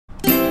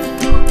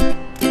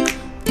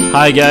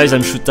Hi guys,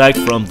 I'm Shutak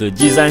from the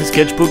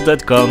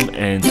designsketchbook.com,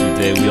 and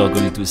today we are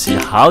going to see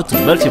how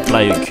to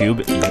multiply a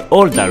cube in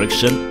all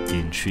directions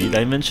in 3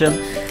 dimensions,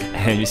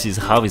 and this is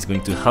how it's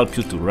going to help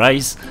you to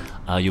raise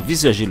your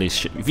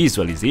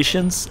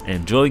visualizations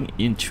and drawing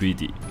in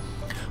 3D.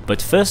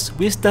 But first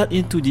we start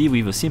in 2D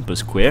with a simple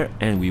square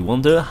and we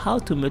wonder how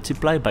to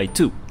multiply by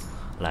 2,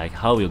 like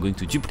how we are going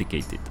to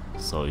duplicate it.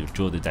 So you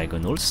draw the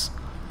diagonals,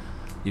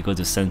 you go to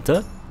the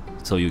center,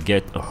 so you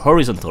get a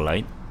horizontal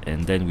line,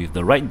 and then with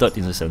the right dot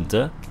in the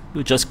center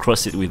you just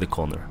cross it with the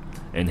corner,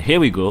 and here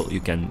we go,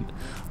 you can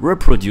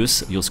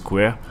reproduce your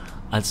square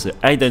as an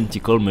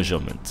identical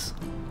measurement.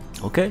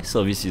 Okay,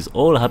 so this is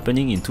all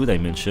happening in 2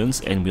 dimensions,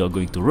 and we are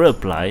going to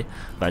reapply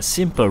that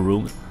simple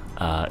rule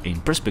in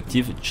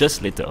perspective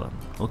just later on.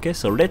 Okay,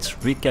 so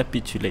let's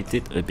recapitulate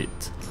it a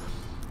bit.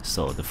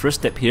 So the first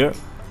step here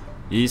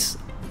is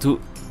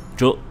to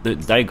draw the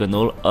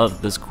diagonal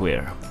of the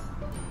square.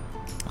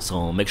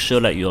 So make sure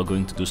that you are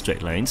going to do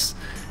straight lines,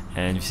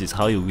 and this is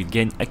how you will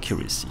gain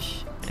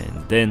accuracy.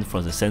 And then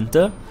from the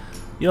center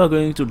you are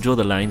going to draw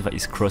the line that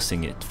is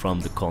crossing it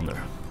from the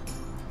corner.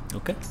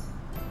 Okay,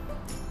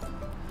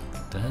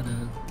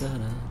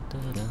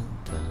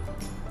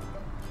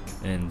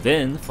 and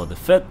then for the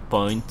third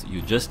point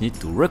you just need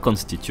to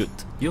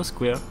reconstitute your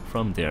square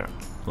from there.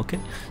 Okay,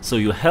 so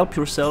you help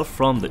yourself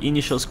from the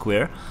initial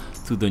square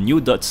to the new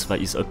dots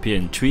that is appear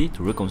in 3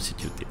 to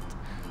reconstitute it.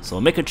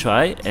 So make a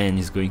try and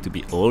it's going to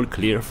be all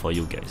clear for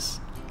you guys.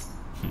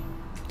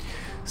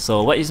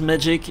 So what is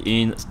magic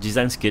in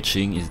design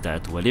sketching is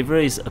that whatever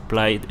is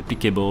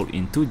applicable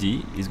in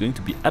 2D is going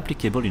to be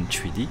applicable in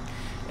 3D,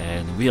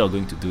 and we are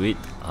going to do it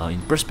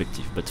in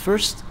perspective. But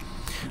first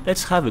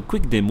let's have a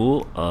quick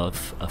demo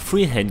of a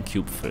freehand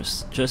cube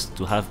first, just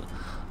to have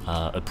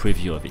a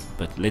preview of it,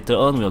 but later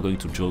on we are going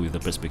to draw with the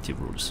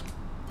perspective rules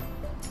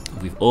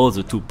with all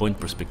the 2-point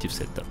perspective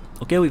setup.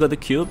 Okay, we got the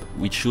cube,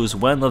 we choose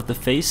one of the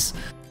face,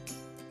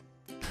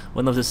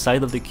 one of the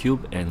side of the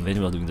cube, and then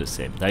we are doing the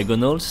same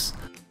diagonals,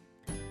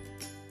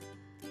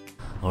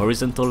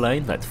 horizontal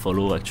line that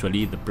follow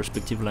actually the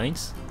perspective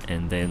lines,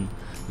 and then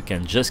you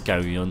can just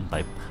carry on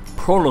by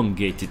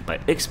prolongate it by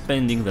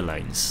expanding the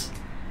lines.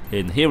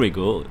 And here we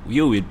go,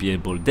 you will be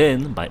able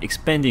then by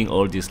expanding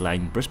all this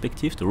line in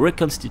perspective to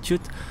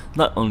reconstitute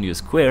not only a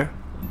square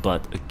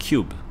but a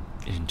cube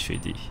in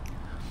 3D.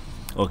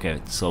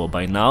 Okay, so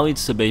by now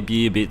it's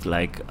maybe a bit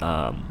like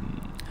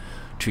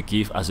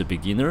tricky as a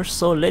beginner,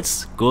 so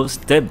let's go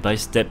step by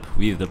step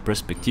with the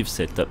perspective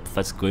setup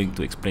that's going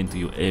to explain to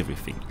you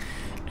everything.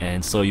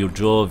 And so you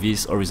draw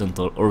this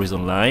horizontal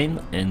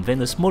line and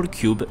then a small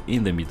cube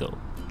in the middle.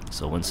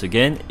 So once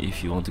again,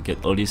 if you want to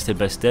get all this step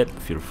by step,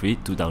 feel free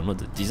to download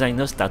the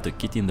designer starter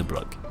kit in the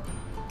blog.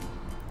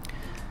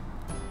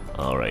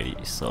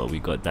 Alrighty, so we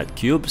got that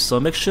cube,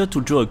 so make sure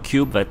to draw a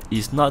cube that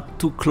is not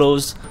too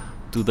close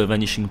to the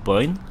vanishing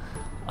point,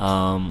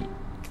 and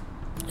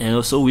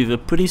also with a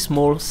pretty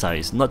small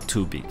size, not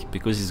too big,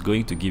 because it's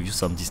going to give you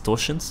some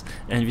distortions,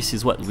 and this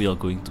is what we are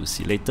going to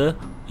see later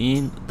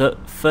in the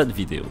third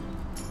video.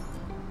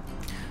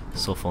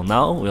 So for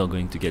now we are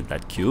going to get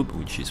that cube,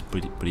 which is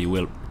pretty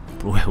well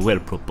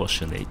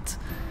proportionate.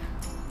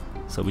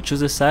 So we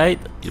choose a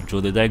side, you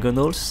draw the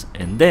diagonals,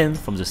 and then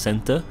from the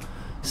center,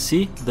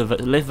 see the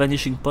left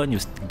vanishing point, you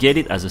get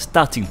it as a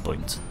starting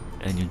point,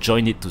 and you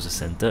join it to the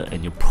center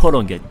and you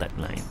prolongate that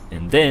line,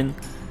 and then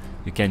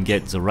you can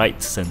get the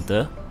right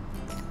center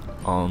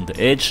on the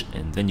edge,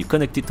 and then you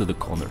connect it to the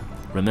corner.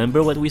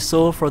 Remember what we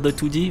saw for the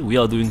 2D? We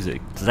are doing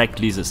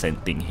exactly the same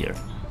thing here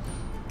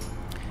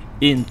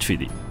in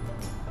 3D.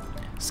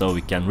 So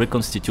we can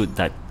reconstitute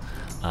that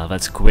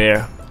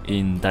square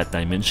in that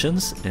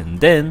dimensions, and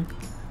then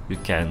you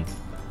can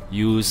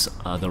use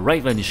the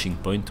right vanishing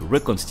point to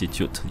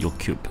reconstitute your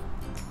cube.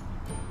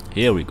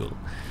 Here we go.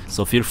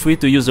 So feel free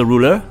to use a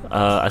ruler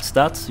at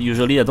start.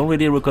 Usually I don't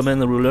really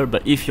recommend a ruler,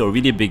 but if you're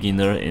really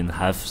beginner and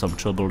have some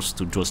troubles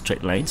to draw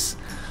straight lines,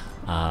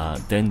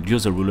 then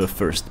use a ruler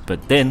first,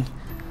 but then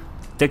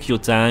take your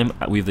time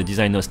with the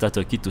designer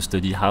starter kit to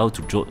study how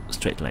to draw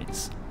straight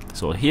lines.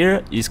 So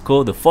here is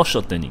called the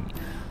foreshortening,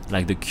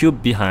 like the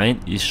cube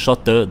behind is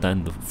shorter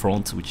than the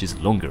front, which is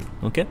longer.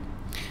 Okay,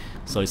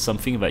 so it's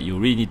something that you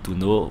really need to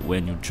know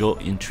when you draw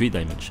in 3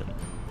 dimensions.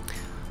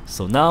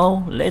 So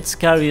now let's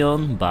carry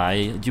on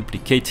by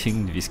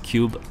duplicating this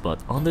cube,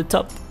 but on the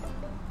top.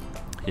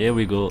 Here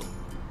we go.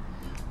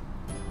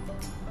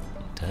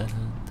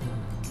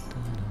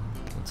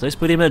 So it's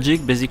pretty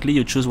magic. Basically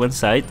you choose one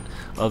side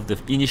of the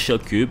initial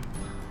cube,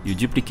 you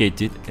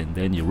duplicate it, and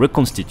then you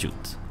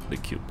reconstitute the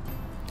cube.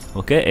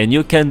 Okay, and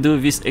you can do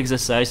this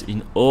exercise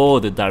in all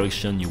the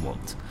direction you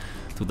want,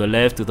 to the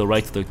left, to the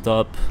right, to the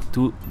top,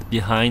 to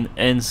behind,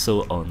 and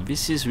so on.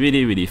 This is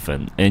really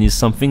fun, and it's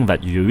something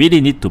that you really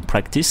need to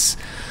practice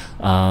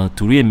to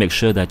really make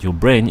sure that your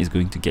brain is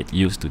going to get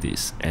used to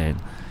this. And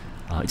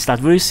it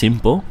starts very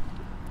simple,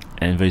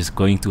 and there is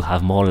going to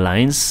have more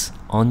lines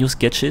on your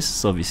sketches,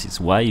 so this is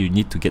why you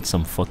need to get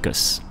some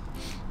focus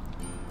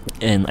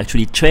and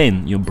actually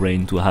train your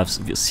brain to have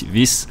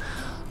this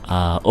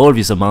all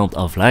this amount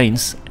of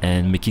lines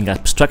and making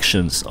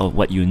abstractions of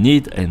what you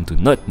need and do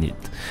not need.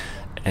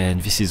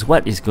 And this is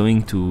what is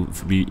going to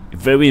be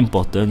very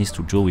important, is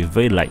to draw with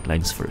very light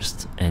lines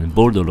first and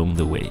bold along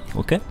the way.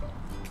 Okay.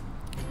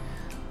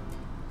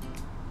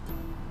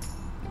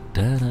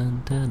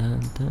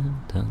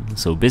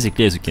 So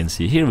basically, as you can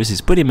see here, this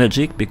is pretty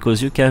magic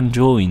because you can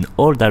draw in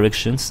all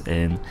directions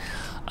and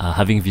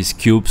having these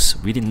cubes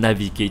really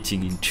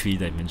navigating in 3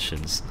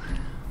 dimensions.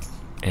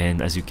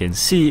 And as you can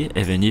see,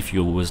 even if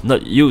you was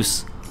not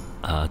used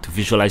to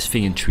visualize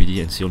things in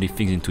 3D and see only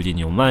things in 2D in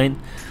your mind,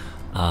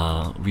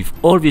 with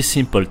all these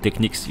simple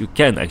techniques, you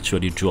can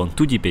actually draw on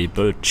 2D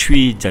paper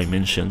 3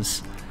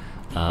 dimensions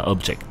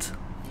object.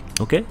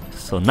 Okay,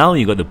 so now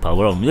you got the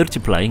power of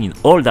multiplying in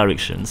all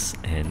directions,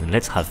 and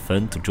let's have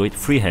fun to draw it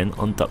freehand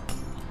on top.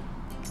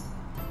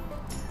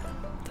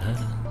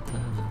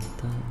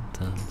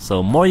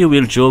 So more you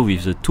will draw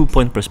with the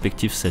 2-point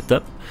perspective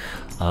setup,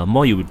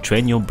 more you will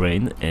train your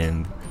brain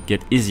and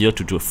get easier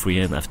to draw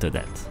freehand after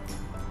that.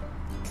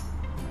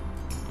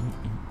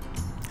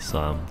 So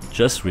I'm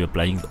just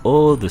reapplying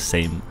all the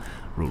same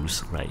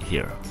rules right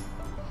here.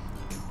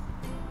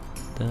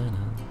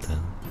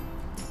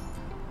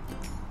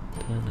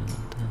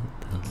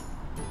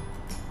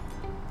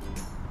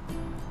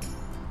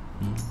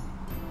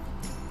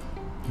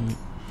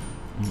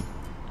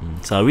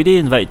 So I really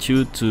invite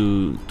you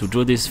to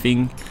draw this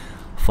thing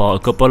for a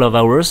couple of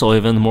hours or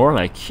even more.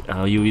 Like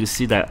you will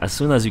see that as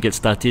soon as you get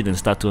started and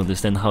start to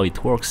understand how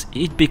it works,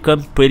 it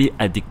becomes pretty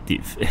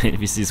addictive.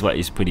 This is what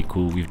is pretty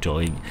cool with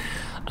drawing.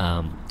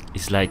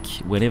 It's like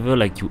whenever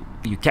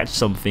you catch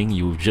something,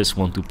 you just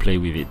want to play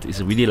with it.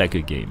 It's really like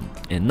a game.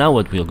 And now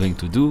what we are going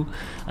to do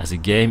as a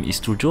game is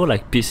to draw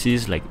like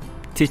pieces like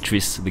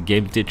Tetris, the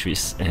game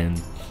Tetris,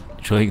 and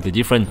drawing the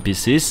different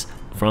pieces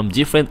from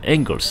different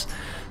angles.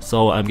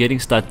 So I'm getting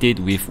started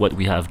with what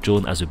we have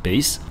drawn as a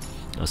base.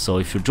 So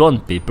if you draw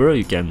on paper,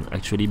 you can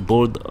actually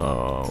bold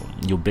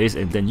your base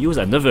and then use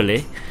another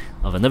layer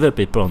of another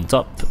paper on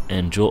top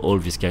and draw all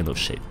this kind of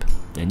shape.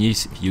 And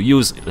if you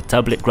use a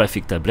tablet,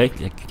 graphic tablet,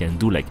 like you can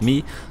do like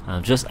me,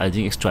 I'm just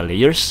adding extra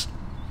layers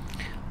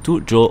to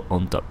draw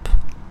on top.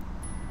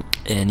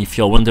 And if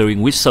you're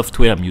wondering which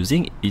software I'm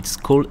using, it's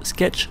called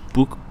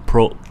Sketchbook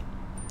Pro.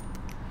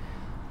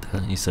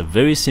 It's a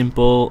very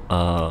simple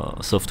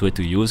software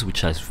to use,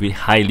 which I really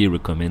highly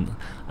recommend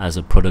as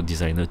a product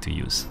designer to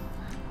use.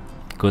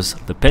 Because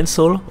the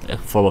pencil,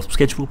 for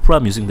Sketchbook Pro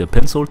I'm using the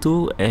pencil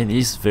tool, and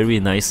it's very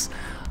nice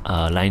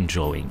line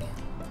drawing.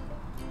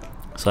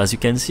 So as you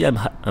can see,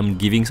 I'm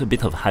giving a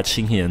bit of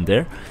hatching here and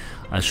there.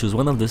 I choose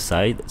one of the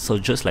side, so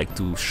just like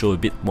to show a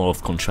bit more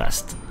of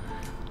contrast.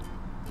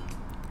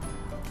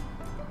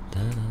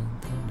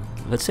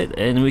 That's it,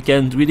 and we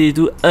can really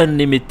do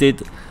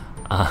unlimited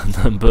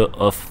number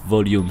of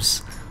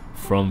volumes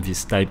from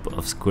this type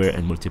of square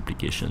and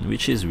multiplication,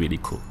 which is really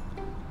cool.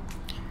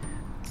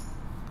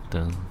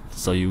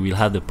 So you will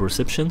have the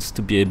perceptions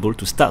to be able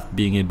to start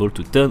being able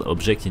to turn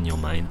objects in your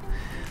mind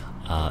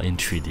in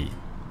 3D.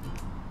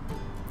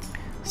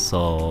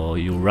 So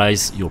you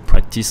raise your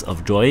practice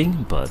of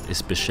drawing, but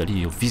especially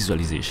your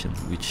visualization,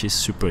 which is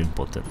super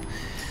important.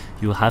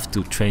 You have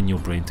to train your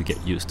brain to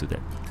get used to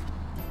that.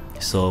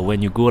 So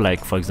when you go,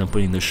 like for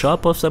example in the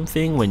shop or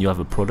something, when you have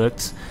a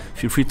product,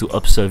 feel free to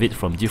observe it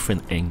from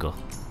different angles.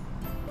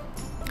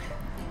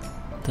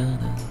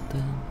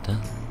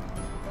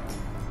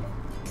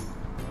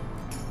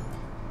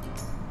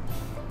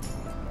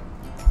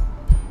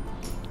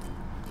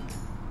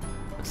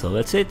 So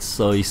that's it.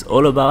 So it's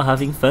all about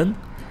having fun.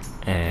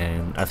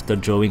 And after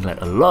drawing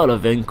like a lot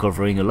of them,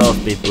 covering a lot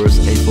of papers,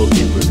 A4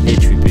 papers,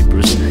 A3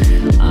 papers,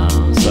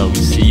 so we'll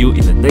see you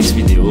in the next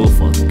video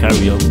for the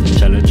carry on the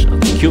challenge of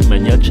the Cube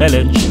Mania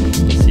challenge.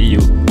 See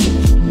you.